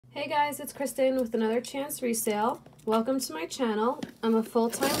Hey guys, it's Kristen with another chance resale. Welcome to my channel. I'm a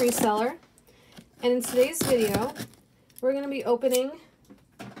full-time reseller, and in today's video we're going to be opening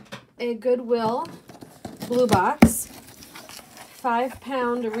a Goodwill BlueBox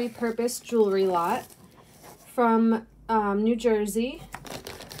 5-pound Repurpose Jewelry Lot from New Jersey.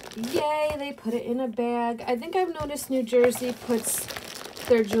 Yay, they put it in a bag. I think I've noticed New Jersey puts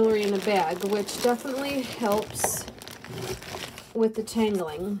their jewelry in a bag, which definitely helps with the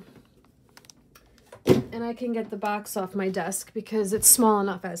tangling. And I can get the box off my desk because it's small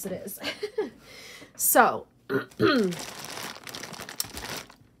enough as it is. So,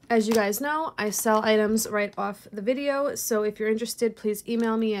 as you guys know, I sell items right off the video. So if you're interested, please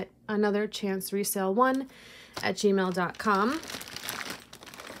email me at anotherchanceresale1@gmail.com.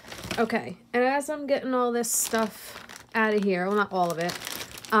 Okay, and as I'm getting all this stuff out of here, well, not all of it,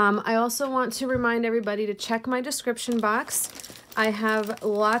 I also want to remind everybody to check my description box. I have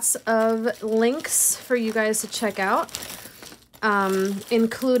lots of links for you guys to check out,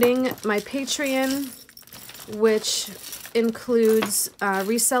 including my Patreon, which includes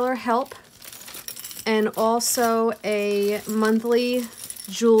reseller help, and also a monthly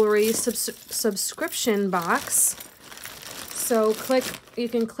jewelry subscription box. So you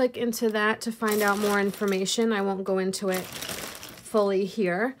can click into that to find out more information. I won't go into it fully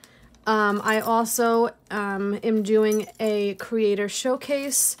here. I also am doing a creator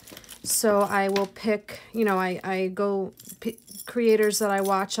showcase, so I will pick, creators that I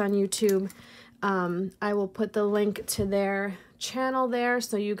watch on YouTube. I will put the link to their channel there,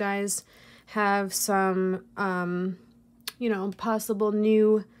 so you guys have some, possible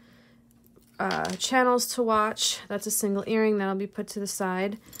new channels to watch. That's a single earring that'll be put to the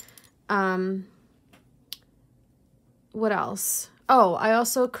side. What else? Oh, I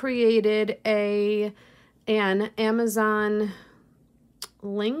also created an Amazon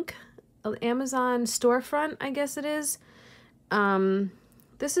link, an Amazon storefront, I guess it is.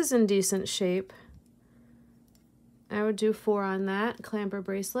 This is in decent shape. I would do 4 on that clamper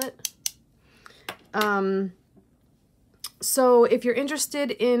bracelet. So if you're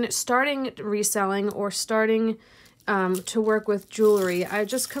interested in starting reselling or starting to work with jewelry, I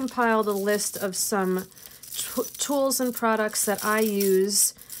just compiled a list of some tools and products that I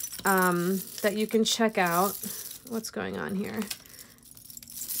use that you can check out. What's going on here?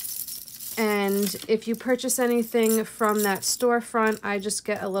 And if you purchase anything from that storefront, I just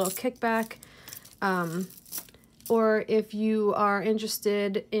get a little kickback. Or if you are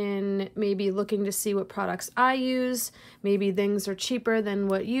interested in maybe looking to see what products I use, maybe things are cheaper than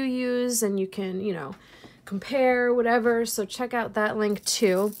what you use and you can, compare, whatever. So check out that link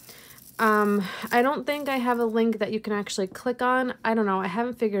too. I don't think I have a link that you can actually click on. I don't know. I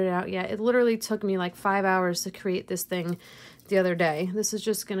haven't figured it out yet. It literally took me like 5 hours to create this thing the other day. This is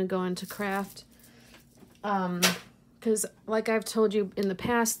just going to go into craft. Because like I've told you in the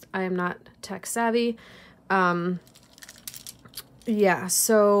past, I am not tech savvy. Yeah,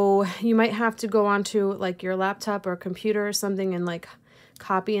 so you might have to go onto like your laptop or computer or something and like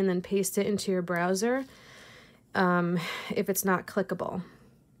copy and then paste it into your browser. If it's not clickable.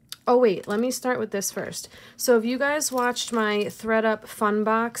 Oh wait, let me start with this first. So if you guys watched my ThreadUp fun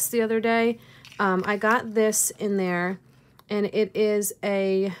box the other day, I got this in there, and it is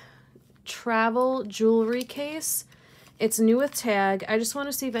a travel jewelry case. It's new with tag. I just want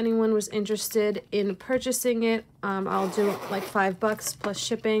to see if anyone was interested in purchasing it. I'll do like $5 plus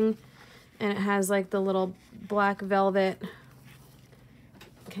shipping, and it has like the little black velvet.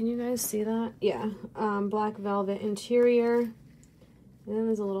 Can you guys see that? Yeah, black velvet interior. And then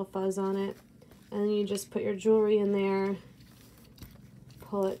there's a little fuzz on it. And then you just put your jewelry in there,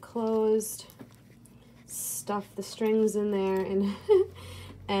 pull it closed, stuff the strings in there,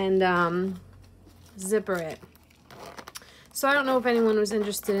 and zipper it. So I don't know if anyone was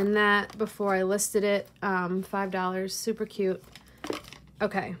interested in that before I listed it. $5, super cute.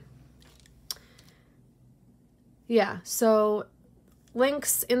 Okay. Yeah, so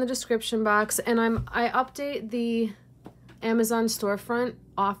links in the description box, and I update the Amazon storefront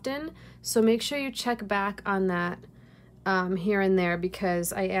often, so make sure you check back on that here and there,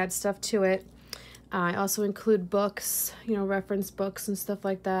 because I add stuff to it. I also include books, reference books and stuff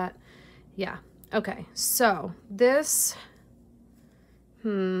like that. Yeah, okay, so this, I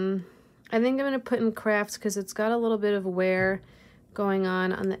think I'm going to put in craft because it's got a little bit of wear going on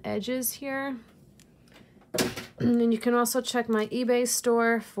the edges here. And then you can also check my eBay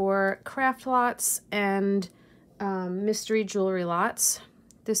store for craft lots and mystery jewelry lots.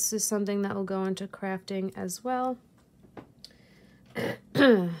 This is something that will go into crafting as well.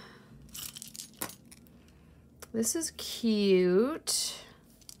 This is cute.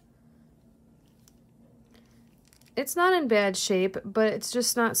 It's not in bad shape, but it's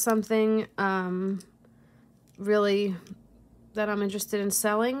just not something really that I'm interested in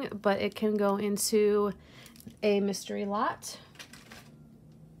selling, but it can go into a mystery lot.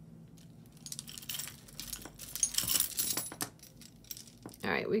 All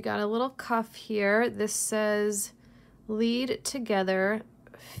right, we got a little cuff here. This says, "Lead together,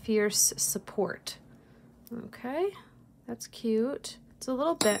 fierce support." Okay, that's cute. It's a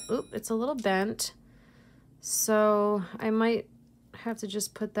little bent. Oop, it's a little bent. So I might have to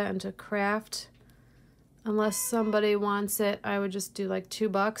just put that into craft. Unless somebody wants it, I would just do like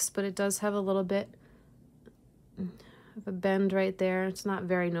 $2, but it does have a little bit of a bend right there. It's not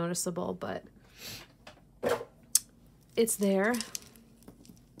very noticeable, but it's there.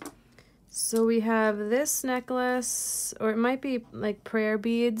 So we have this necklace, or it might be like prayer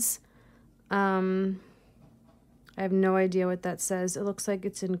beads. I have no idea what that says. It looks like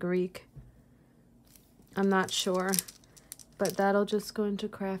it's in Greek. I'm not sure, but that'll just go into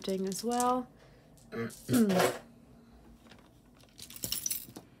crafting as well.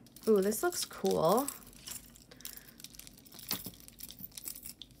 Ooh, this looks cool.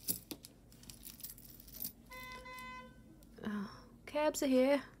 Oh, cabs are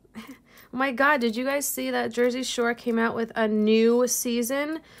here. Oh my God, did you guys see that Jersey Shore came out with a new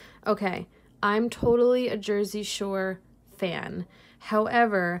season? Okay, I'm totally a Jersey Shore fan.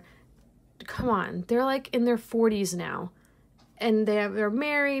 However, come on, they're like in their 40s now. And they're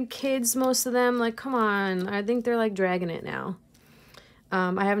married, kids, most of them. Like, come on. I think they're like dragging it now.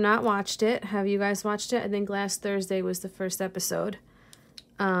 I have not watched it. Have you guys watched it? I think last Thursday was the first episode.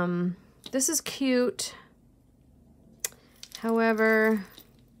 This is cute. However,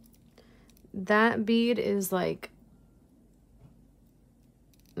 that bead is like,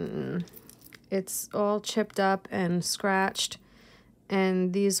 it's all chipped up and scratched.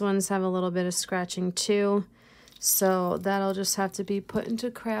 And these ones have a little bit of scratching too. So that'll just have to be put into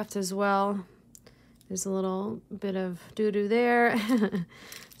craft as well. There's a little bit of doo-doo there.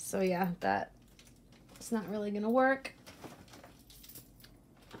 So yeah, that it's not really gonna work.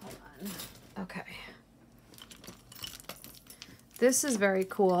 Hold on. Okay. This is very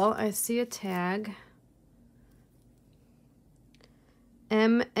cool. I see a tag.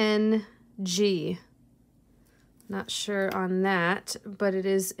 MNG. Not sure on that, but it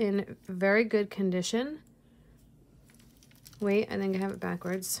is in very good condition. Wait, I think I have it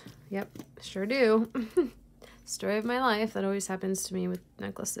backwards. Yep, sure do. Story of my life. That always happens to me with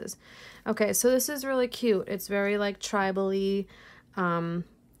necklaces. Okay, so this is really cute. It's very like tribal-y. And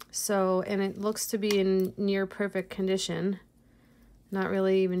it looks to be in near perfect condition. Not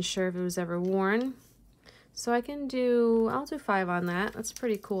really even sure if it was ever worn. So I'll do 5 on that. That's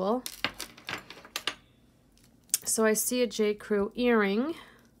pretty cool. So I see a J. Crew earring.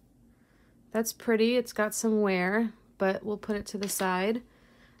 That's pretty. It's got some wear, but we'll put it to the side.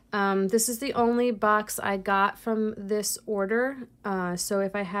 This is the only box I got from this order. So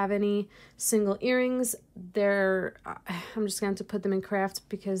if I have any single earrings, I'm just going to have to put them in craft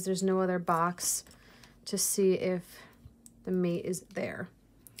because there's no other box to see if the mate is there.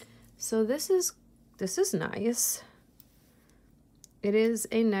 So this is nice. It is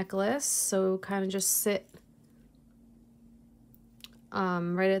a necklace, so kind of just sit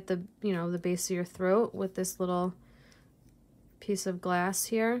right at the, the base of your throat with this little piece of glass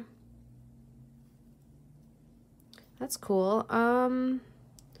here. That's cool. I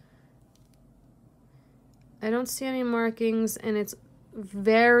don't see any markings, and it's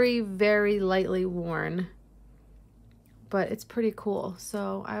very, very lightly worn, but it's pretty cool.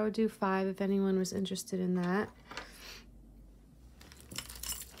 So I would do 5 if anyone was interested in that.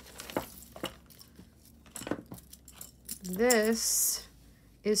 This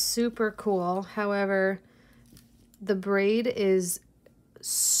is super cool. However, the braid is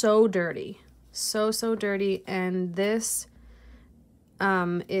so dirty. So dirty. And this,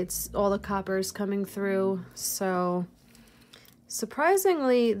 it's all the copper's coming through. So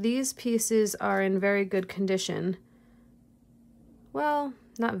surprisingly, these pieces are in very good condition. Well,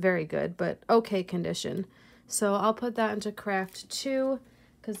 not very good, but okay condition. So I'll put that into craft too,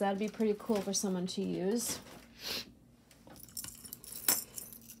 because that'd be pretty cool for someone to use.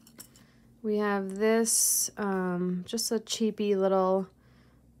 We have this, just a cheapy little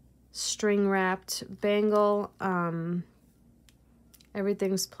string wrapped bangle.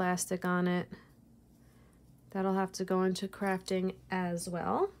 Everything's plastic on it. That'll have to go into crafting as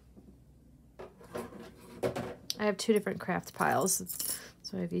well. I have 2 different craft piles,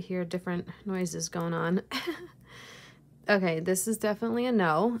 so if you hear different noises going on. Okay, this is definitely a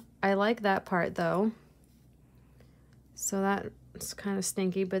no. I like that part though. So that's kind of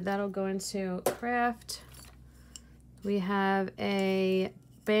stinky, but that'll go into craft. We have a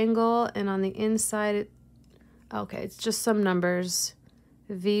bangle, and on the inside, okay, it's just some numbers.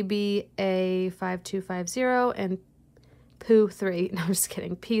 VBA5250 and POO3. No, I'm just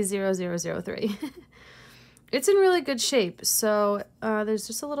kidding. P0003. It's in really good shape. So there's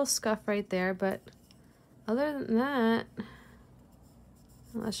just a little scuff right there, but other than that,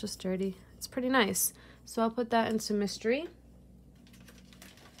 well, that's just dirty. It's pretty nice. So I'll put that into mystery.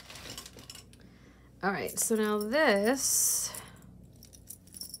 All right, so now this,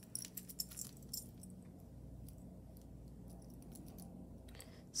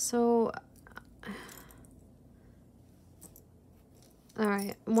 so, all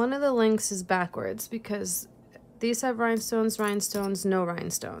right, one of the links is backwards because these have rhinestones, no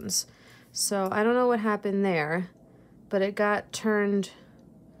rhinestones. So I don't know what happened there, but it got turned,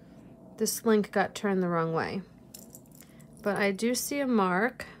 this link got turned the wrong way. But I do see a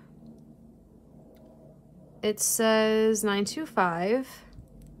mark. It says 925.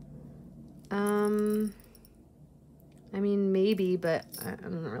 I mean, maybe, but I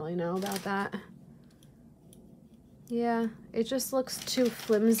don't really know about that. Yeah, it just looks too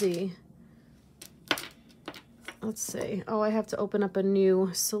flimsy. Let's see. Oh, I have to open up a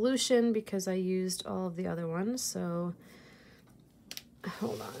new solution because I used all of the other ones. So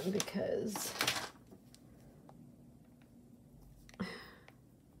hold on, because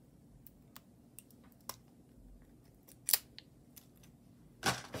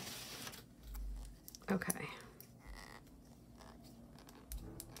okay.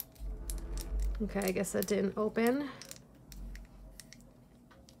 Okay, I guess that didn't open.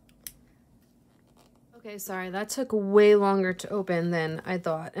 Okay, sorry, that took way longer to open than I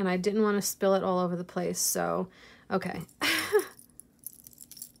thought, and I didn't want to spill it all over the place, so, okay.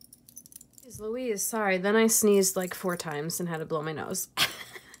 Jeez Louise, sorry, then I sneezed like 4 times and had to blow my nose.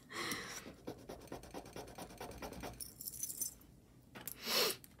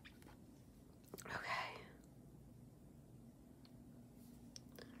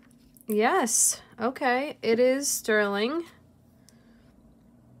 Yes, okay, it is sterling.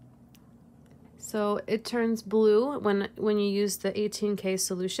 So it turns blue when you use the 18K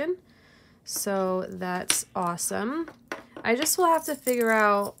solution. So that's awesome. I just will have to figure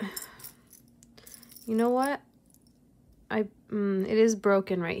out, you know what? It is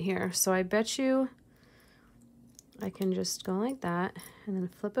broken right here. So I bet you I can just go like that and then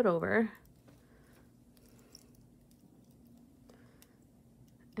flip it over.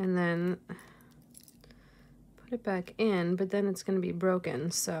 And then put it back in, but then it's going to be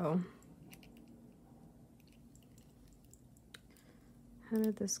broken, so how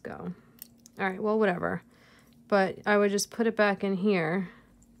did this go? All right, well, whatever. But I would just put it back in here.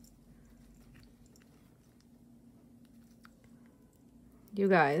 You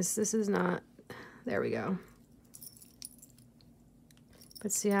guys, this is not, there we go.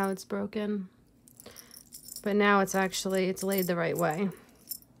 But see how it's broken? But now it's actually, it's laid the right way.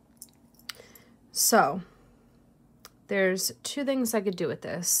 So there's 2 things I could do with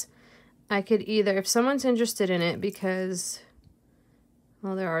this. I could either, if someone's interested in it, because,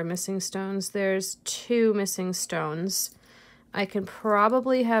 well, there are missing stones. There's 2 missing stones. I can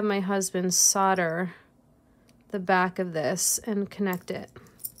probably have my husband solder the back of this and connect it.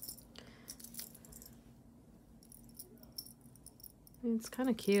 It's kind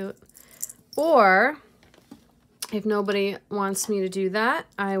of cute. Or if nobody wants me to do that,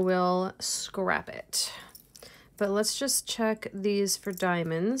 I will scrap it. But let's just check these for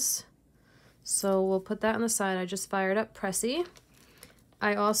diamonds. So we'll put that on the side. I just fired up Pressy.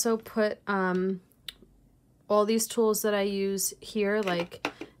 I also put all these tools that I use here, like,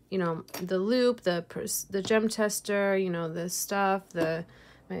 you know, the loop, the gem tester, you know, the stuff, my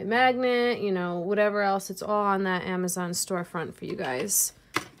magnet, you know, whatever else. It's all on that Amazon storefront for you guys.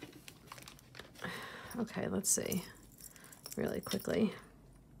 Okay, let's see really quickly.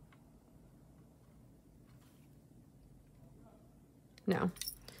 No.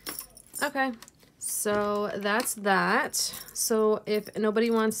 Okay, so that's that. So if nobody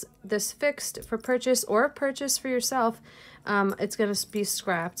wants this fixed for purchase or purchase for yourself, it's gonna be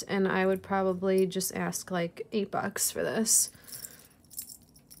scrapped, and I would probably just ask like $8 for this.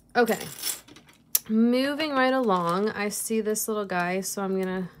 Okay, moving right along, I see this little guy, so I'm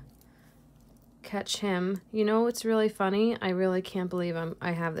gonna catch him. You know what's really funny? I really can't believe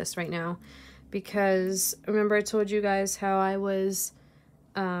I have this right now, because remember I told you guys how I was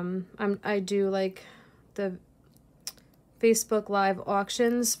I do like the Facebook Live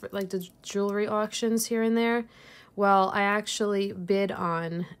auctions, for, like the jewelry auctions here and there. Well, I actually bid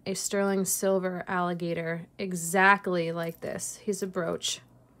on a sterling silver alligator exactly like this. He's a brooch.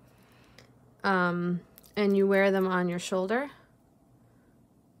 and you wear them on your shoulder.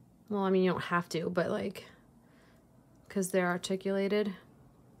 Well, I mean, you don't have to, but like, because they're articulated.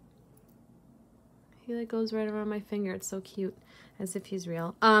 He like goes right around my finger. It's so cute, as if he's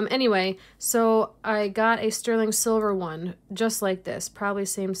real. Anyway, so I got a sterling silver one, just like this, probably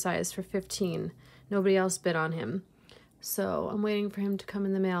same size, for $15. Nobody else bid on him. So I'm waiting for him to come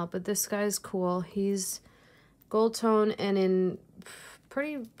in the mail, but this guy's cool. He's gold tone and in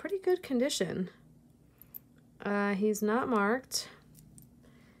pretty good condition. He's not marked.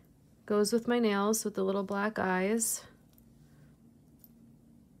 Goes with my nails with the little black eyes.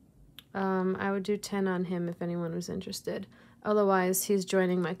 I would do 10 on him if anyone was interested. Otherwise, he's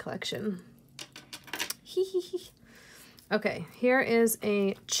joining my collection. Okay, here is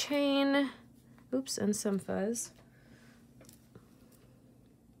a chain. Oops, and some fuzz.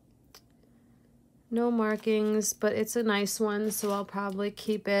 No markings, but it's a nice one, so I'll probably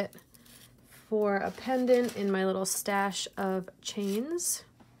keep it for a pendant in my little stash of chains.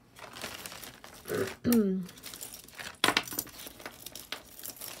 All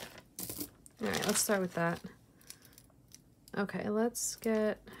right, let's start with that. Okay, let's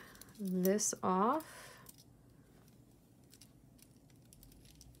get this off.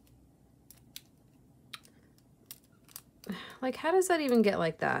 Like, how does that even get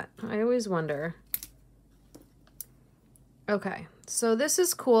like that? I always wonder. Okay, so this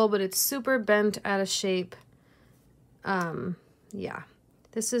is cool, but it's super bent out of shape. Yeah,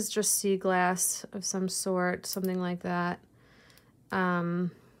 this is just sea glass of some sort, something like that.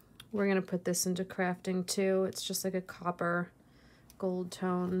 We're gonna put this into crafting too. It's just like a copper gold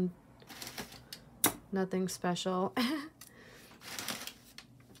tone, nothing special.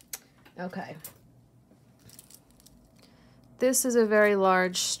 Okay. This is a very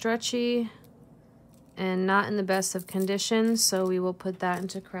large stretchy and not in the best of condition, so we will put that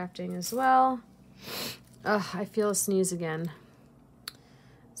into crafting as well. Ugh, I feel a sneeze again.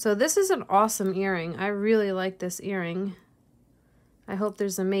 So this is an awesome earring. I really like this earring. I hope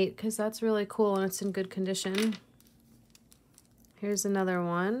there's a mate because that's really cool and it's in good condition. Here's another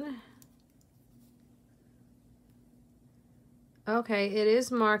one. Okay, it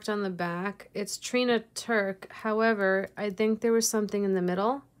is marked on the back. It's Trina Turk. However, I think there was something in the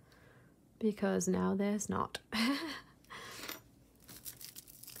middle because now there's not.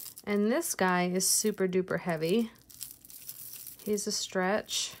 And this guy is super duper heavy. He's a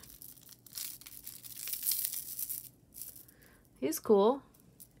stretch. He's cool.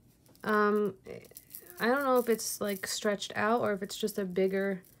 I don't know if it's like stretched out or if it's just a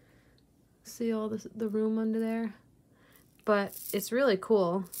bigger, see all this, the room under there, but it's really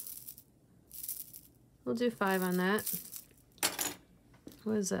cool. We'll do 5 on that.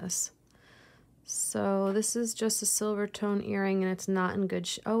 What is this? So this is just a silver tone earring and it's not in good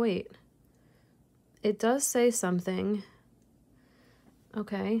oh wait, it does say something.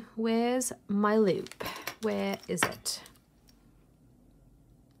 Okay, where's my loop? Where is it?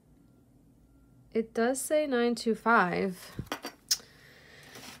 It does say 925.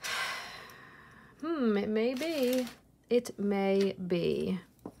 It may be. It may be.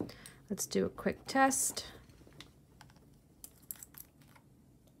 Let's do a quick test.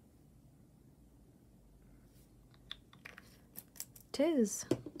 Tis.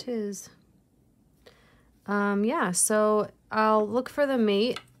 Yeah, so I'll look for the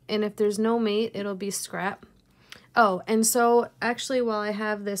mate, and if there's no mate, it'll be scrap. Oh, and so actually while I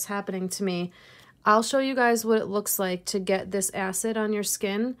have this happening to me, I'll show you guys what it looks like to get this acid on your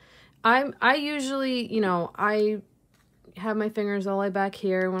skin. I usually, you know, I have my fingers all the way back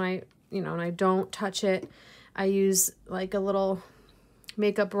here when I, you know, and I don't touch it. I use like a little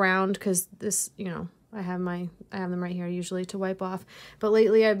makeup round because this, you know, I have them right here usually to wipe off. But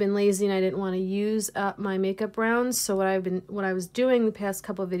lately I've been lazy and I didn't want to use up my makeup rounds. So what I was doing the past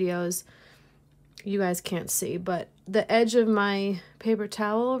couple videos, you guys can't see, but the edge of my paper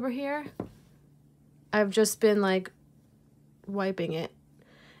towel over here, I've just been like wiping it,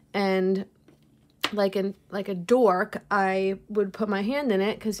 and like a dork, I would put my hand in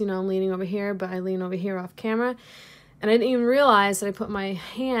it because, you know, I'm leaning over here, but I lean over here off camera, and I didn't even realize that I put my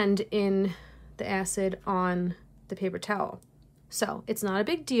hand in the acid on the paper towel. So it's not a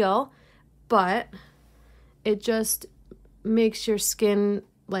big deal, but it just makes your skin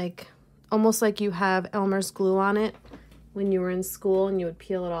like almost like you have Elmer's glue on it when you were in school and you would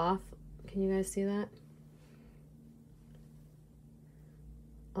peel it off. Can you guys see that?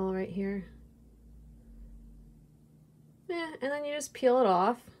 All right here. Yeah, and then you just peel it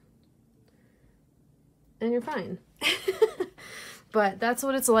off and you're fine. But that's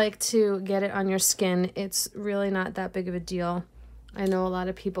what it's like to get it on your skin. It's really not that big of a deal. I know a lot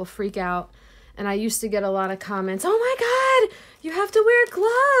of people freak out And I used to get a lot of comments, oh my God, you have to wear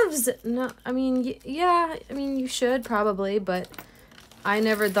gloves. No, I mean, yeah, I mean, you should probably, but I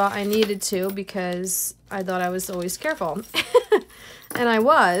never thought I needed to because I thought I was always careful. And I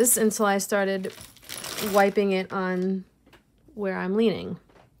was until I started wiping it on where I'm leaning.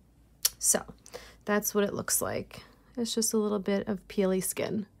 So that's what it looks like. It's just a little bit of peely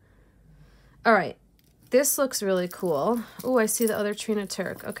skin. All right, this looks really cool. Oh, I see the other Trina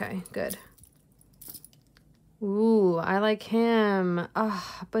Turk. Okay, good. Ooh, I like him.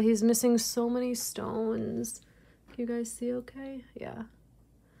 Ah, but he's missing so many stones. Can you guys see okay? Yeah.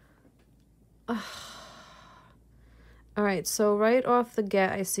 All right, so right off the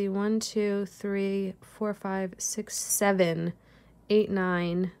get, I see 1, 2, 3, 4, 5, 6, 7, 8,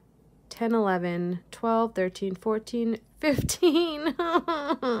 9, 10, 11, 12, 13, 14, 15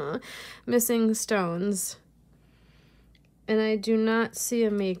 missing stones. And I do not see a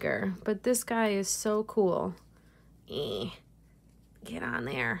maker, but this guy is so cool. Get on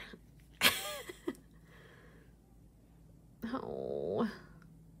there. Oh,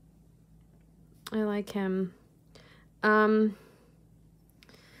 I like him. I'm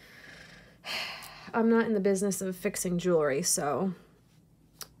not in the business of fixing jewelry, so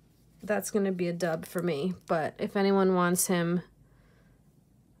that's going to be a dub for me. But if anyone wants him,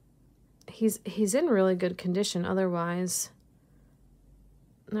 he's in really good condition otherwise.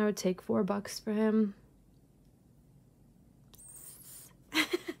 I would take $4 for him.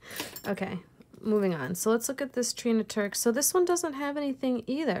 Okay, moving on. So let's look at this Trina Turk. So this one doesn't have anything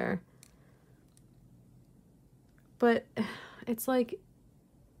either. But it's like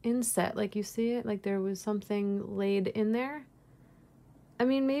inset, like you see it, like there was something laid in there. I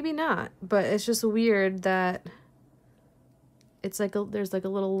mean, maybe not, but it's just weird that it's like there's like a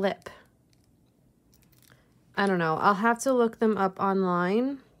little lip. I don't know. I'll have to look them up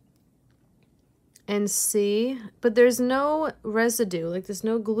online and see, but there's no residue, like there's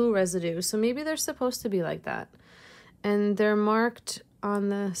no glue residue, so maybe they're supposed to be like that. And they're marked on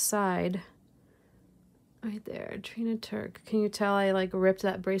the side right there. Trina Turk. Can you tell I like ripped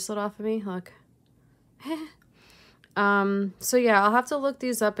that bracelet off of me? Look. So yeah, I'll have to look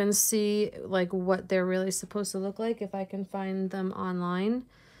these up and see like what they're really supposed to look like if I can find them online.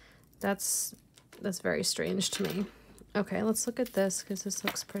 That's very strange to me. Okay, let's look at this because this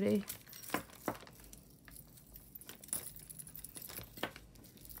looks pretty.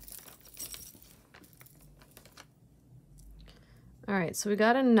 All right, so we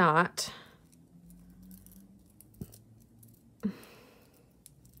got a knot. I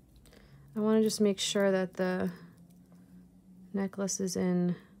want to just make sure that the necklace is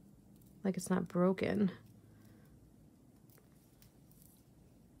in, like it's not broken.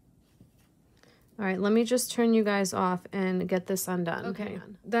 All right, let me just turn you guys off and get this undone. Okay,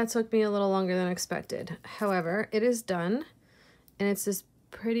 that took me a little longer than expected. However, it is done, and it's this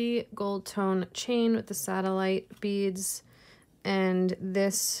pretty gold tone chain with the satellite beads, and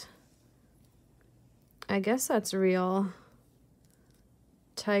this, I guess that's real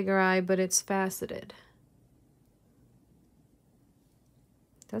tiger eye, but it's faceted.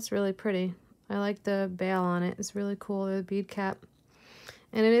 That's really pretty. I like the bail on it. It's really cool, the bead cap.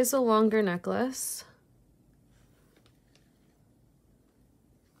 And it is a longer necklace,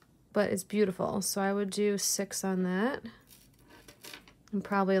 but it's beautiful. So I would do 6 on that, and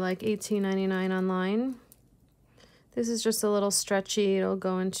probably like $18.99 online. This is just a little stretchy. It'll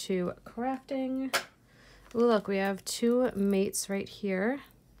go into crafting. Ooh, look, we have 2 mates right here,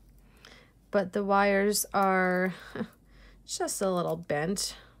 but the wires are just a little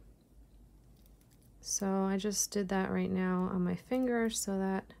bent. So I just did that right now on my finger, so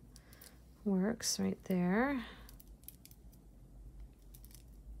that works right there.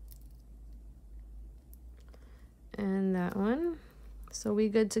 And that one. So we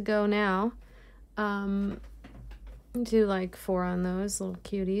good to go now. Do like 4 on those little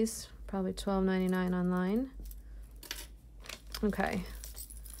cuties, probably $12.99 online. Okay.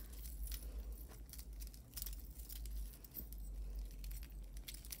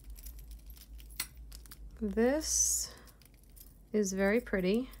 This is very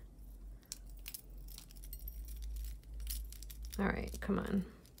pretty. All right, come on.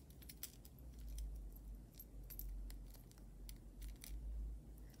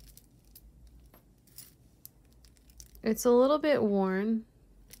 It's a little bit worn.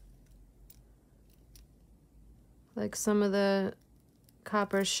 Like some of the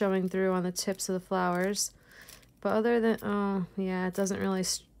copper's showing through on the tips of the flowers. But other than, oh, yeah, it doesn't really,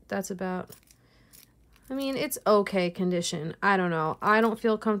 that's about, I mean, it's okay condition. I don't know. I don't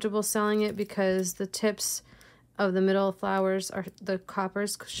feel comfortable selling it because the tips of the middle flowers are the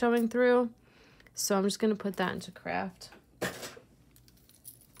copper's showing through. So I'm just going to put that into craft.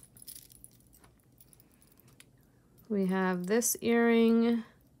 We have this earring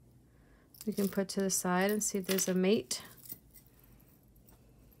we can put to the side and see if there's a mate.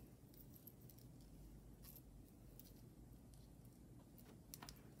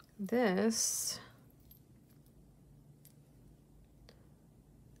 This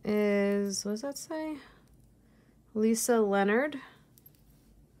is, what does that say? Lisa Leonard.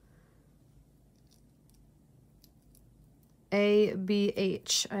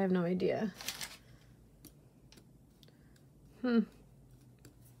 ABH. I have no idea.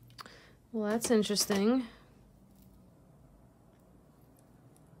 Well, that's interesting.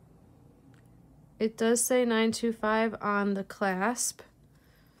 It does say 925 on the clasp,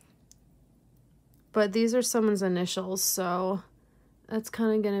 but these are someone's initials, so that's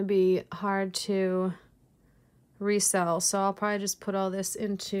kind of going to be hard to resell. So I'll probably just put all this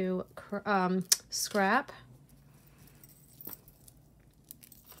into scrap.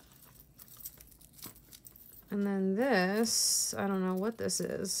 And then this, I don't know what this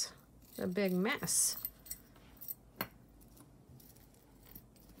is. A big mess.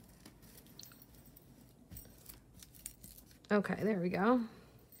 Okay, there we go.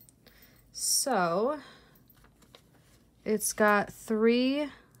 So it's got 3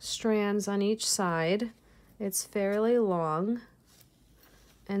 strands on each side. It's fairly long.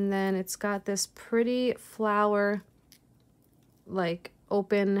 And then it's got this pretty flower, like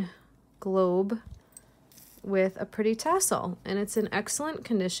open globe with a pretty tassel. And it's in excellent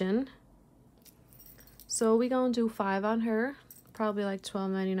condition. So we gonna do 5 on her. Probably like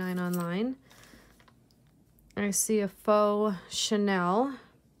 $12.99 online. I see a faux Chanel,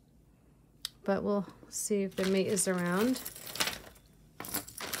 but we'll see if the mate is around.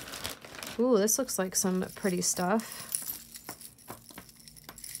 Ooh, this looks like some pretty stuff.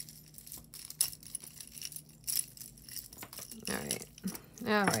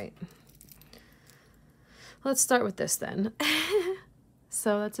 All right. Let's start with this then.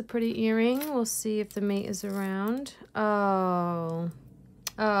 So that's a pretty earring. We'll see if the mate is around. Oh,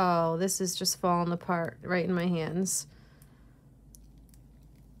 this is just falling apart right in my hands.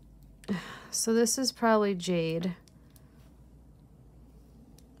 So this is probably jade.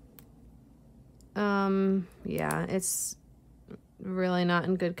 Yeah, it's really not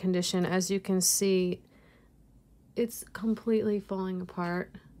in good condition. As you can see, it's completely falling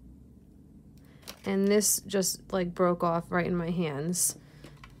apart. And this just like broke off right in my hands.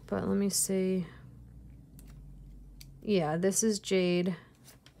 But let me see. Yeah, this is jade.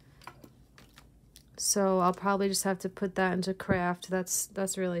 So I'll probably just have to put that into craft.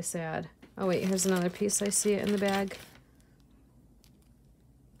 That's really sad. Oh wait, here's another piece. I see it in the bag.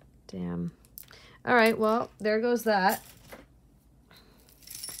 Damn. All right, well, there goes that.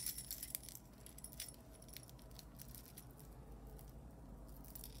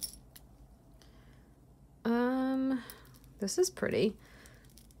 This is pretty.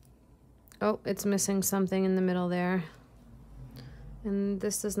 Oh, it's missing something in the middle there. And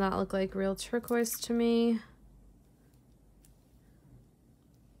this does not look like real turquoise to me.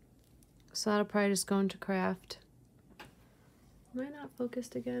 So that'll probably just go into craft. Am I not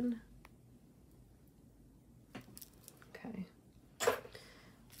focused again? Okay.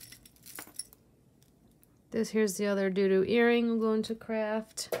 Here's the other doo-doo earring will go into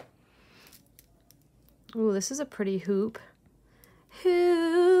craft. Ooh, this is a pretty hoop.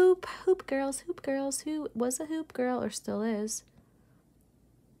 Hoop girls, who was a hoop girl or still is.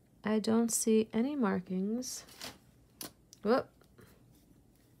 I don't see any markings. Whoop.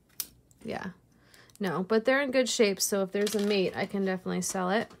 Yeah. No, but they're in good shape, so if there's a mate, I can definitely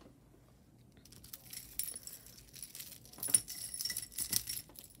sell it.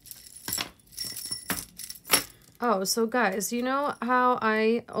 Oh, so guys, you know how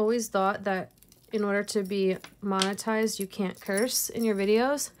I always thought that in order to be monetized, you can't curse in your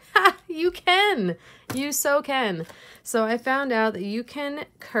videos? Ha! You can! You so can. So I found out that you can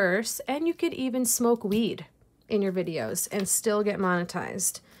curse and you could even smoke weed in your videos and still get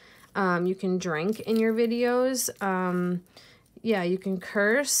monetized. You can drink in your videos. Yeah, you can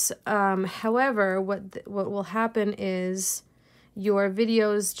curse. However, what will happen is your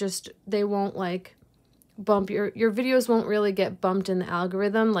videos just, they won't like bump your videos won't really get bumped in the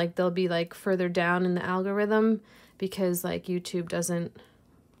algorithm. Like they'll be like further down in the algorithm because like YouTube doesn't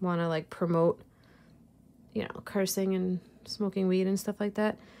want to like promote, you know, cursing and smoking weed and stuff like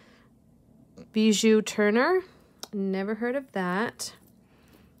that. Bijou Turner, never heard of that.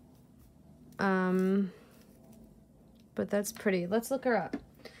 But that's pretty. Let's look her up.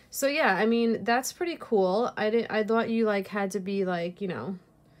 So yeah, I mean, that's pretty cool. I thought you like had to be like, you know,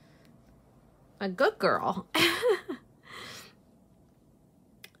 A good girl.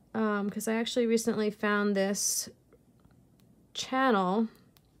 Because I actually recently found this channel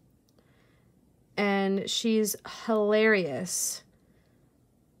and she's hilarious.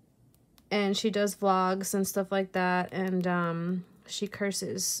 And she does vlogs and stuff like that, and she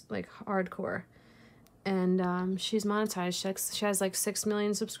curses like hardcore. And she's monetized. She has like 6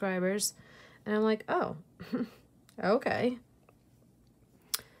 million subscribers. And I'm like, oh, okay.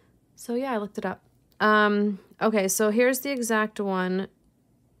 So yeah, I looked it up. Okay, so here's the exact one.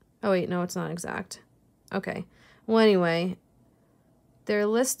 Oh wait, no, it's not exact. Okay. Well, anyway, they're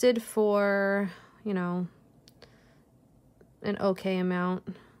listed for, you know, an okay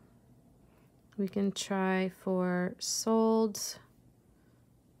amount. We can try for sold.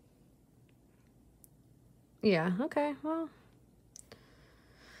 Yeah, okay, well,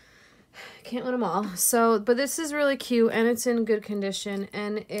 can't win them all. So, but this is really cute and it's in good condition,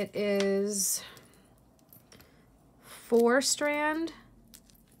 and it is 4-strand,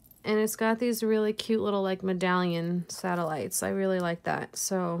 and it's got these really cute little like medallion satellites. I really like that.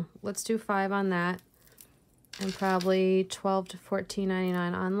 So let's do 5 on that, and probably $12 to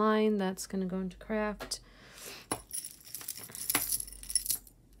 $14.99 online. That's gonna go into craft.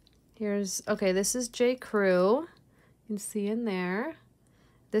 Here's, okay, this is J. Crew. You can see in there.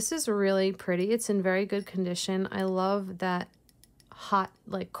 This is really pretty. It's in very good condition. I love that hot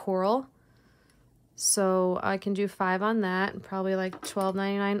like coral. So I can do 5 on that, probably like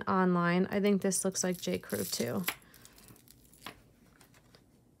 $12.99 online. I think this looks like J. Crew too.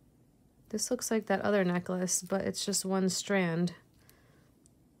 This looks like that other necklace, but it's just 1 strand.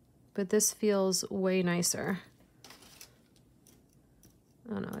 But this feels way nicer.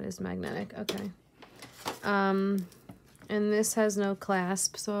 Oh no, it is magnetic. Okay. And this has no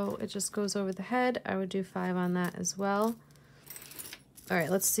clasp, so it just goes over the head. I would do 5 on that as well. All right,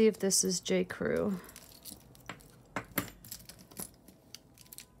 let's see if this is J. Crew.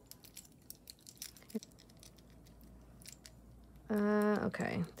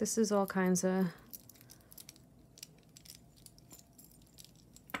 Okay, this is all kinds of...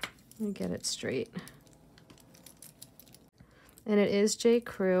 Let me get it straight. And it is J.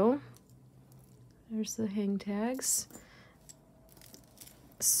 Crew. There's the hang tags.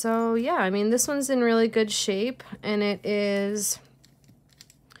 So yeah, I mean, this one's in really good shape, and it is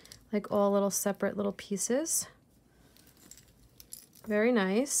like all little separate little pieces. Very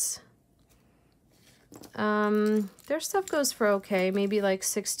nice. Their stuff goes for okay, maybe like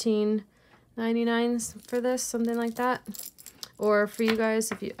 $16.99 for this, something like that. Or for you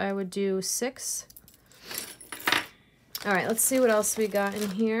guys, I would do 6. All right, let's see what else we got in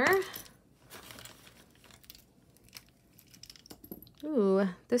here. Ooh,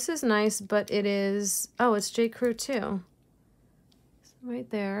 this is nice, but it is, oh, it's J. Crew too. Right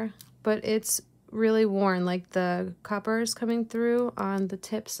there. But it's really worn, like the copper is coming through on the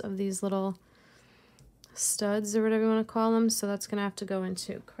tips of these little studs or whatever you want to call them. So that's gonna have to go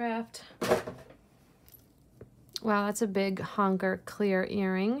into craft. Wow, that's a big honker clear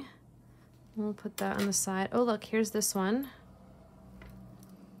earring. We'll put that on the side. Oh, look, here's this one.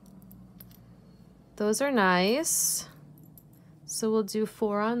 Those are nice. So we'll do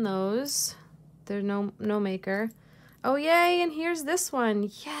 4 on those. There's no maker. Oh, yay, and here's this one.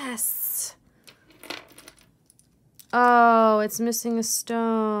 Yes. Oh, it's missing a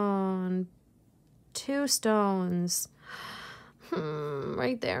stone. 2 stones.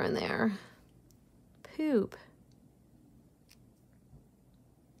 Right there and there. Poop.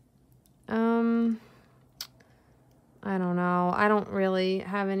 I don't know. I don't really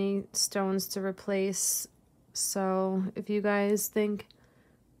have any stones to replace. So if you guys think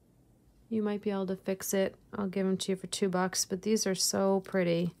you might be able to fix it, I'll give them to you for $2. But these are so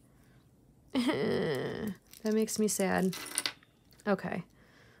pretty. That makes me sad. Okay.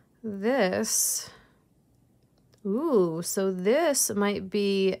 This. Ooh, so this might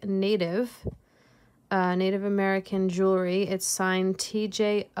be Native American jewelry. It's signed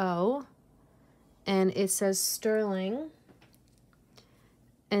TJO. And it says sterling.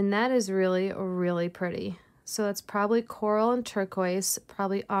 And that is really, really pretty. So that's probably coral and turquoise,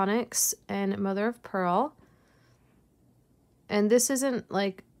 probably onyx and mother of pearl. And this isn't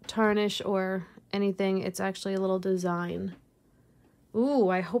like tarnish or anything. It's actually a little design. Ooh,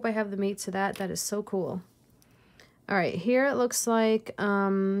 I hope I have the mate to that. That is so cool. All right, here it looks like,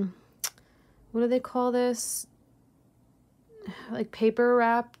 what do they call this? Like paper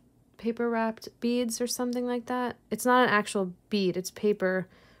wrapped beads or something like that. It's not an actual bead, it's paper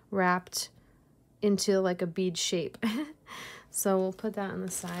wrapped into like a bead shape. So we'll put that on the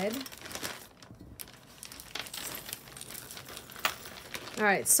side. All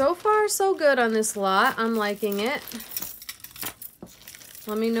right, so far so good on this lot. I'm liking it.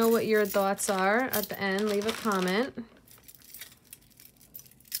 Let me know what your thoughts are at the end. Leave a comment.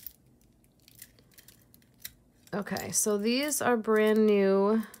 Okay, so these are brand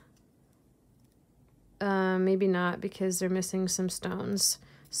new. Maybe not because they're missing some stones.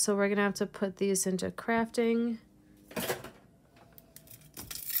 So we're gonna have to put these into crafting.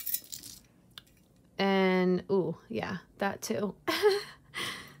 And, ooh, yeah, that too.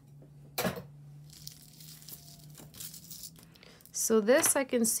 So this I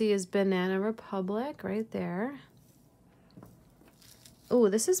can see is Banana Republic right there. Oh,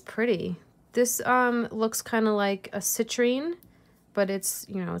 this is pretty. This looks kind of like a citrine, but it's,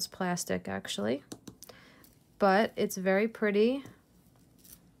 you know, it's plastic actually. But it's very pretty.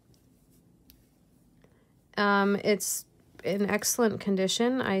 It's in excellent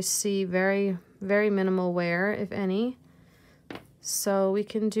condition. I see very, very minimal wear, if any. So we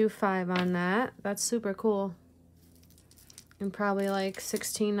can do 5 on that. That's super cool. And probably like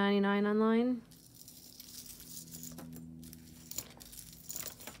 $16.99 online.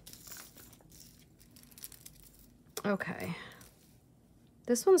 Okay.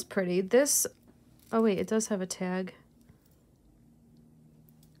 This one's pretty. This, oh wait, it does have a tag.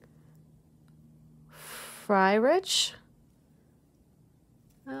 Fry Rich.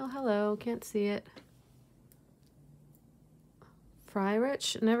 Oh, hello, can't see it. Fry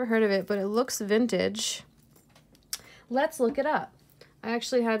Rich, never heard of it, but it looks vintage. Let's look it up. I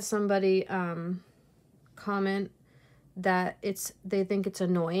actually had somebody comment that they think it's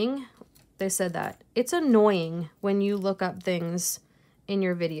annoying. They said that it's annoying when you look up things in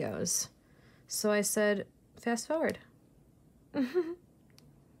your videos. So I said, fast forward.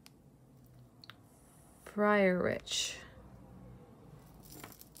 Friar Rich.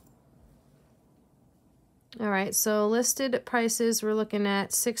 All right, so listed prices, we're looking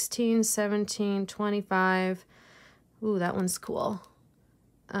at 16, 17, 25. Ooh, that one's cool.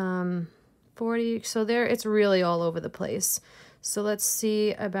 40, so there, it's really all over the place. So let's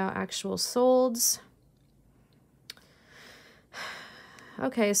see about actual solds.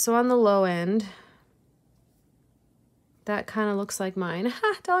 Okay, so on the low end, that kind of looks like mine.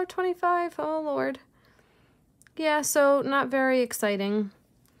 Ha, $1.25, oh Lord. Yeah, so not very exciting.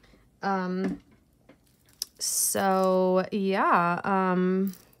 So yeah,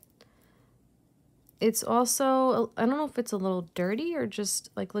 it's also, I don't know if it's a little dirty or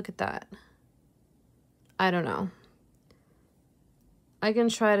just like, look at that. I don't know. I can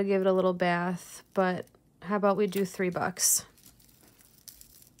try to give it a little bath, but how about we do $3?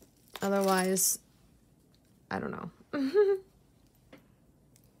 Otherwise, I don't know.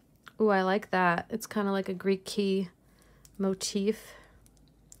 Ooh, I like that. It's kind of like a Greek key motif.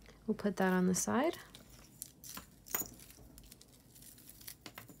 We'll put that on the side.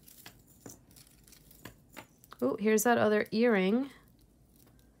 Oh, here's that other earring.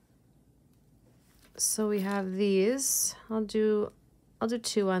 So we have these. I'll do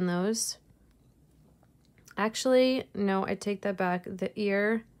 2 on those. Actually, no, I take that back. The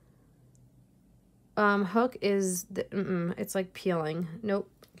ear hook is it's like peeling. Nope,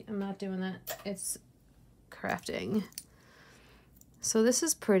 I'm not doing that. It's crafting. So this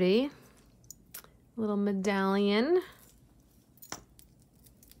is pretty. Little medallion.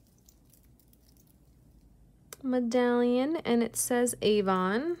 And it says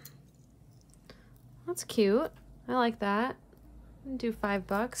Avon. That's cute. I like that. I'll do $5,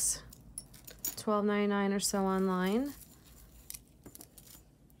 $12.99 or so online.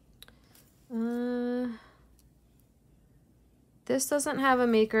 This doesn't have a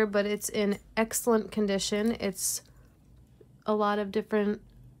maker, but it's in excellent condition. It's a lot of different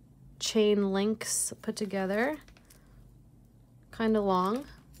chain links put together. Kind of long.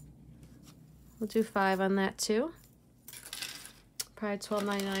 We'll do 5 on that too. Probably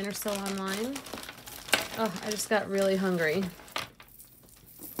 $12.99 or so online. Oh, I just got really hungry.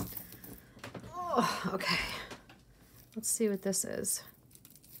 Oh, okay. Let's see what this is.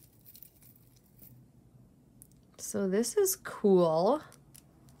 So this is cool.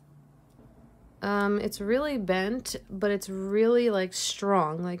 It's really bent, but it's really like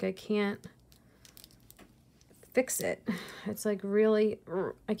strong. Like I can't fix it. It's like really,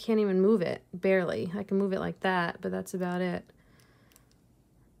 I can't even move it, barely. I can move it like that, but that's about it.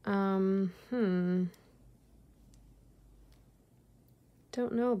 Don't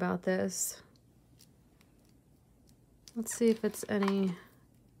know about this. Let's see if it's any,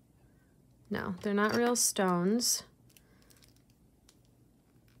 no, they're not real stones.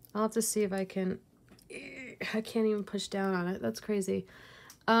 I'll have to see if I can, I can't even push down on it. That's crazy.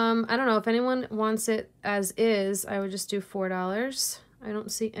 I don't know, if anyone wants it as is, I would just do $4 I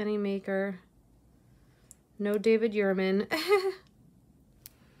don't see any maker. No David Yurman.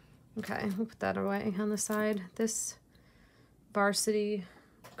 Okay, we'll put that away on the side. This Varsity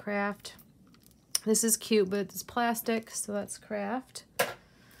Craft. This is cute, but it's plastic, so that's craft.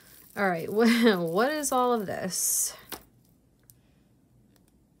 All right, what is all of this?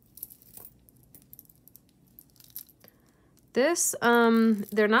 This,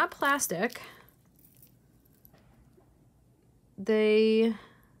 they're not plastic. They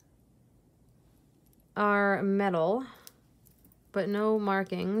are metal, but no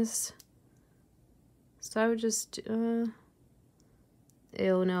markings. So I would just, ew,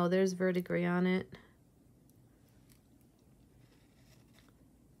 no, there's verdigris on it.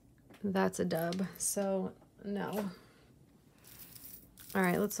 That's a dub, so no. All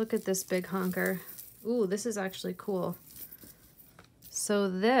right, let's look at this big honker. Ooh, this is actually cool. So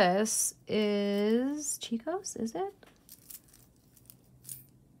this is Chico's, is it?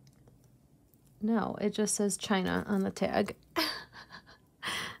 No, it just says China on the tag.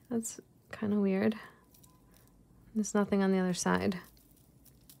 That's kind of weird. There's nothing on the other side.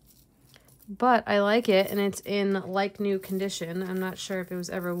 But I like it, and it's in like new condition. I'm not sure if it was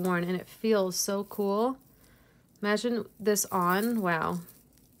ever worn, and it feels so cool. Imagine this on. Wow.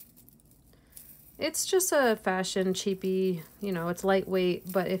 It's just a fashion cheapy, you know, it's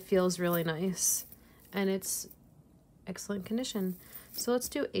lightweight, but it feels really nice. And it's excellent condition. So let's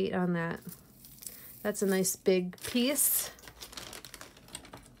do 8 on that. That's a nice big piece.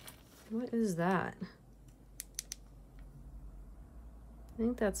 What is that? I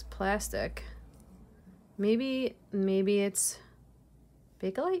think that's plastic. Maybe it's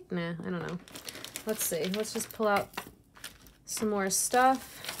Bakelite? Nah, I don't know. Let's see. Let's just pull out some more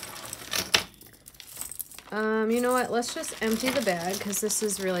stuff. You know what? Let's just empty the bag because this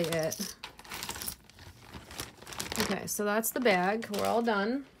is really it. Okay, so that's the bag. We're all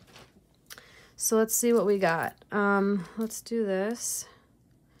done. So let's see what we got. Let's do this.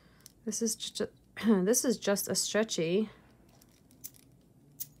 This is just a stretchy.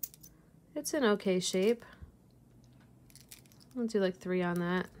 It's in okay shape. I'll do like 3 on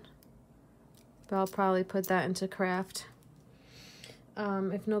that. But I'll probably put that into craft.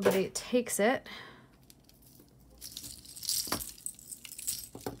 If nobody takes it.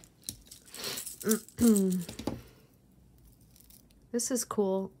 This is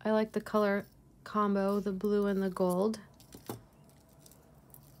cool. I like the color combo, the blue and the gold.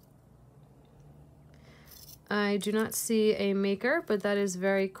 I do not see a maker, but that is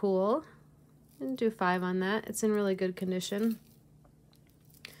very cool. And do 5 on that. It's in really good condition.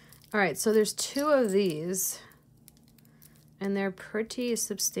 All right, so there's 2 of these, and they're pretty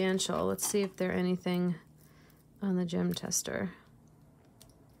substantial. Let's see if they're anything on the gem tester.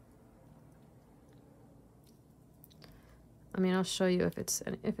 I mean, I'll show you if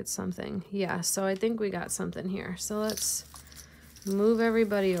it's something. Yeah, so I think we got something here. So let's move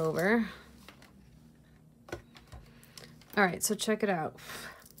everybody over. All right, so check it out.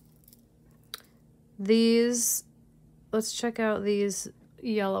 These, let's check out these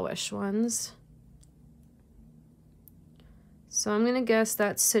yellowish ones. So I'm gonna guess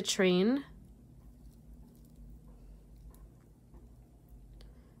that's citrine.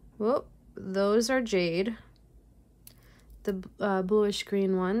 Whoop, those are jade. The bluish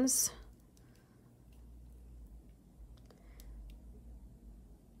green ones.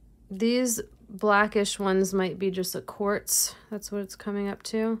 These blackish ones might be just a quartz. That's what it's coming up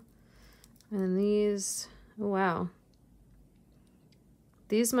to. And these, oh, wow.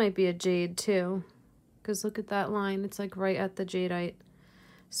 These might be a jade too, because look at that line. It's like right at the jadeite.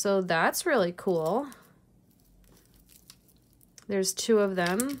 So that's really cool. There's 2 of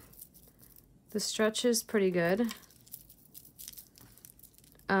them. The stretch is pretty good.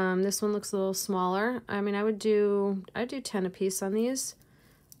 This one looks a little smaller. I mean, I'd do 10 a piece on these.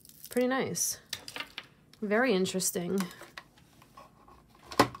 Pretty nice. Very interesting.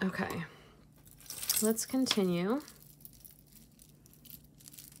 Okay. Let's continue.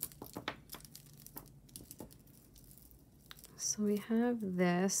 So we have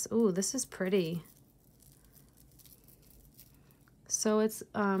this. Ooh, this is pretty. So it's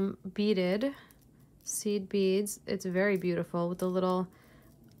beaded seed beads. It's very beautiful with the little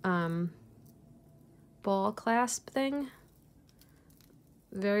ball clasp thing.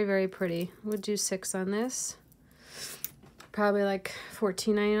 Very, very pretty. Would do 6 on this. Probably like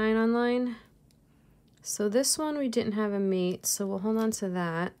 $14.99 online. So this one we didn't have a mate, so we'll hold on to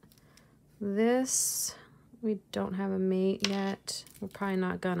that. This we don't have a mate yet. We're probably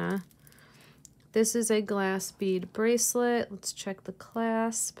not gonna. This is a glass bead bracelet. Let's check the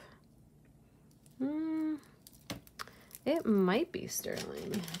clasp. It might be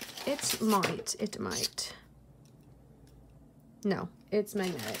sterling. It might. No, it's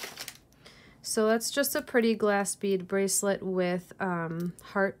magnetic. So that's just a pretty glass bead bracelet with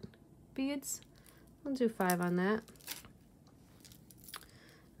heart beads. I'll do 5 on that.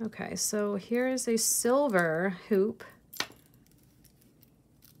 Okay, so here is a silver hoop.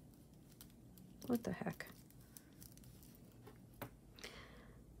 What the heck?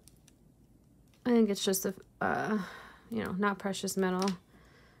 I think it's just a, you know, not precious metal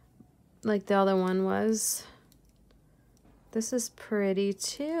like the other one was. This is pretty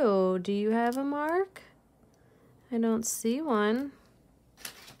too. Do you have a mark? I don't see one.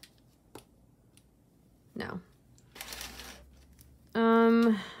 No.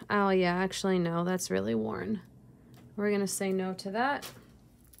 Oh yeah, actually no, that's really worn. We're gonna say no to that.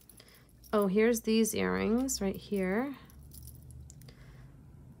 Oh, here's these earrings right here.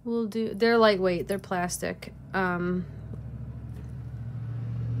 We'll do, they're lightweight, they're plastic. Yeah,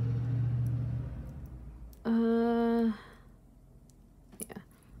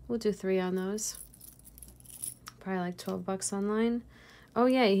 we'll do 3 on those. Probably like 12 bucks online. Oh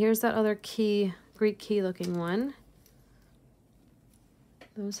yeah, here's that other key, Greek key looking one.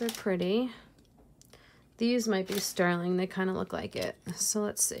 Those are pretty. These might be sterling, they kind of look like it. So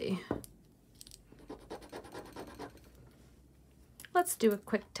let's see. Let's do a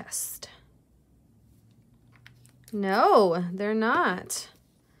quick test. No, they're not.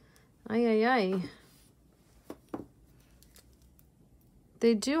 Ay, ay, ay.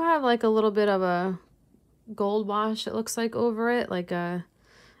 They do have like a little bit of a gold wash, it looks like, over it. Like a,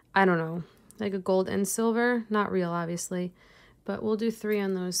 I don't know, like a gold and silver. Not real, obviously. But we'll do 3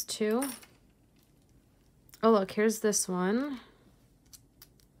 on those too. Oh, look, here's this one.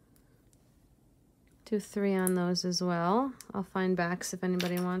 Do 3 on those as well. I'll find backs if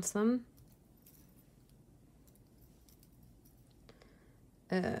anybody wants them.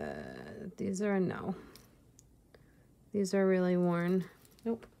 These are a no. These are really worn.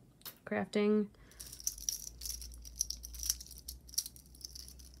 Nope. Crafting.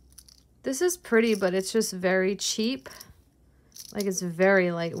 This is pretty, but it's just very cheap. Like, it's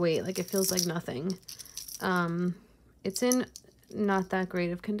very lightweight. Like, it feels like nothing. It's in not that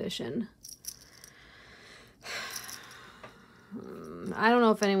great of condition. I don't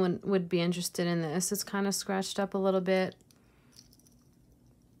know if anyone would be interested in this. It's kind of scratched up a little bit.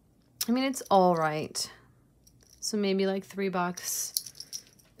 I mean, it's all right. So maybe like 3 bucks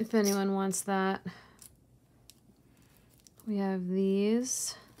if anyone wants that. We have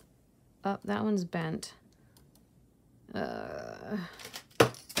these. Oh, that one's bent.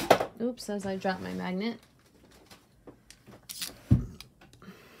 Oops, as I dropped my magnet.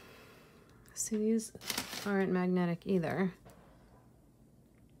 See, these aren't magnetic either.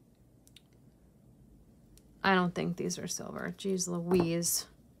 I don't think these are silver. Jeez Louise.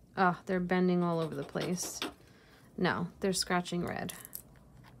 Oh, they're bending all over the place. No, they're scratching red.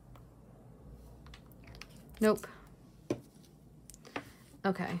 Nope.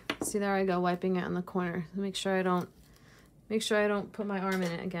 Okay, see, there I go, wiping it on the corner. Make sure I don't put my arm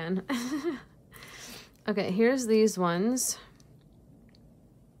in it again. Okay, here's these ones.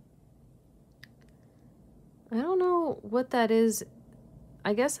 I don't know what that is.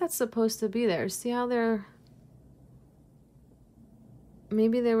 I guess that's supposed to be there. See how they're...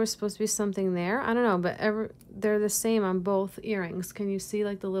 Maybe there was supposed to be something there. I don't know, but they're the same on both earrings. Can you see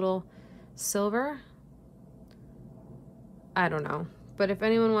like the little silver? I don't know. But if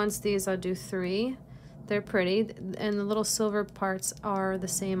anyone wants these, I'll do 3. They're pretty, and the little silver parts are the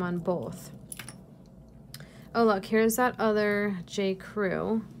same on both. Oh, look, here's that other J.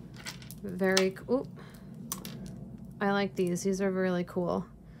 Crew. Very, ooh. I like these. These are really cool.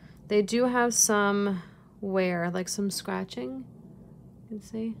 They do have some wear, like some scratching. You can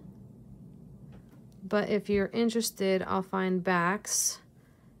see. But if you're interested, I'll find backs.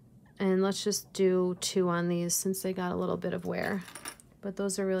 And let's just do 2 on these since they got a little bit of wear. But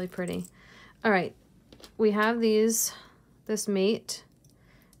those are really pretty. All right, we have these, this mate.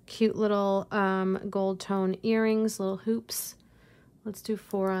 Cute little gold tone earrings, little hoops. Let's do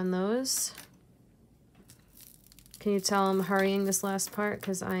 4 on those. Can you tell I'm hurrying this last part?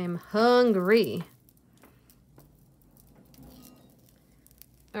 Because I am hungry.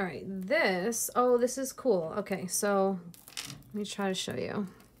 All right, this, oh, this is cool. Okay, so let me try to show you.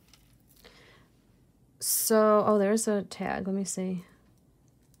 So, oh, there's a tag. Let me see.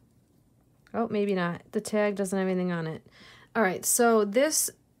 Oh, maybe not. The tag doesn't have anything on it. All right, so this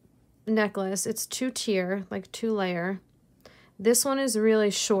necklace, it's 2-tier, like 2-layer. This one is really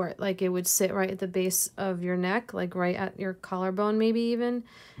short, like it would sit right at the base of your neck, like right at your collarbone maybe even.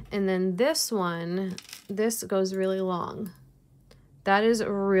 And then this one, this goes really long. That is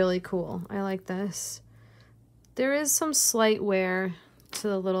really cool. I like this. There is some slight wear to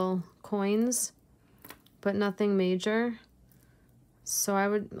the little coins, but nothing major.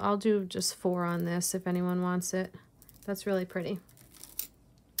 So I'll do just 4 on this if anyone wants it. That's really pretty.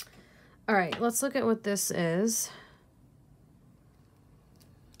 All right, let's look at what this is.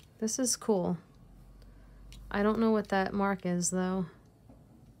 This is cool. I don't know what that mark is though.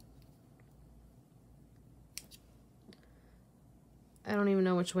 I don't even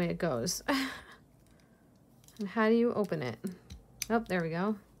know which way it goes. And how do you open it? Oh, there we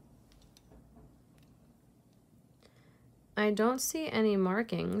go. I don't see any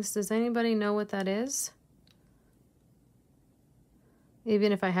markings. Does anybody know what that is?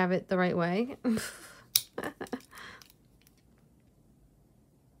 Even if I have it the right way.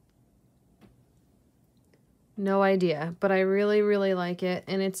 No idea, but I really, really like it,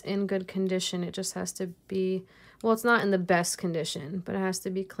 and it's in good condition. It just has to be, well, it's not in the best condition, but it has to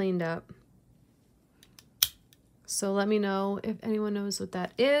be cleaned up. So let me know if anyone knows what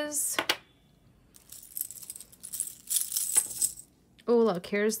that is. Oh, look,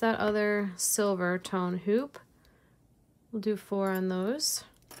 here's that other silver tone hoop. We'll do 4 on those.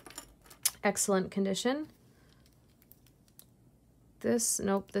 Excellent condition. This,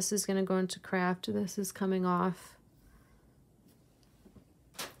 nope, this is gonna go into craft. This is coming off.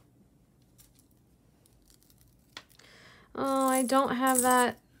 Oh, I don't have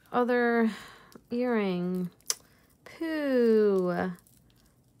that other earring. Pooh.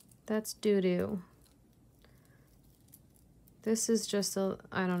 That's doo-doo. This is just a,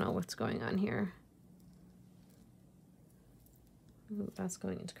 I don't know what's going on here. Ooh, that's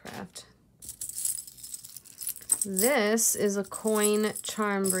going into craft. This is a coin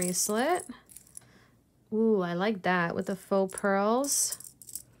charm bracelet. Ooh, I like that with the faux pearls.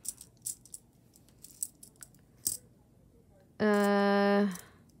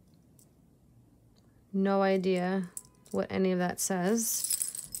 No idea what any of that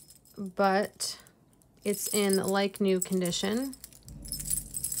says, but it's in like new condition.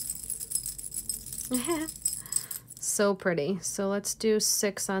 So pretty. So let's do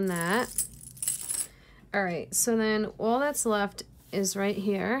 6 on that. All right, so then all that's left is right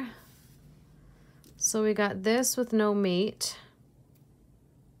here. So we got this with no mate.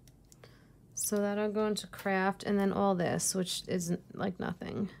 So that'll go into craft, and then all this, which isn't like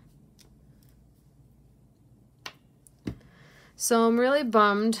nothing. So I'm really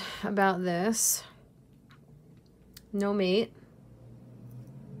bummed about this. No mate.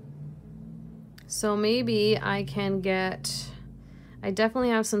 So maybe I can get, I definitely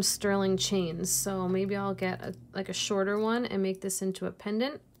have some sterling chains, so maybe I'll get like a shorter one and make this into a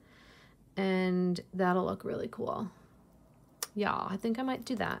pendant, and that'll look really cool. Yeah, I think I might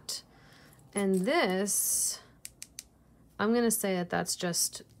do that. And this, I'm gonna say that that's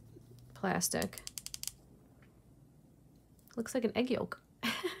just plastic. Looks like an egg yolk.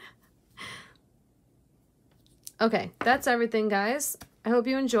 Okay, that's everything, guys. I hope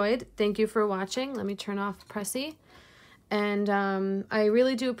you enjoyed. Thank you for watching. Let me turn off Pressy. And I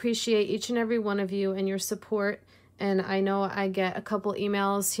really do appreciate each and every one of you and your support. And I know I get a couple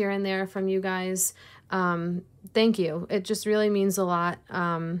emails here and there from you guys. Thank you. It just really means a lot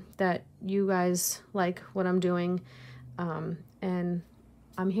that you guys like what I'm doing. And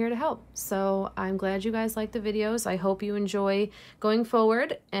I'm here to help. So I'm glad you guys like the videos. I hope you enjoy going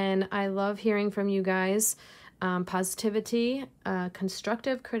forward. And I love hearing from you guys. Positivity,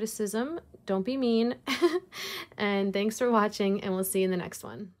 constructive criticism. Don't be mean. And thanks for watching, and we'll see you in the next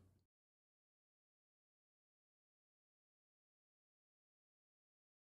one.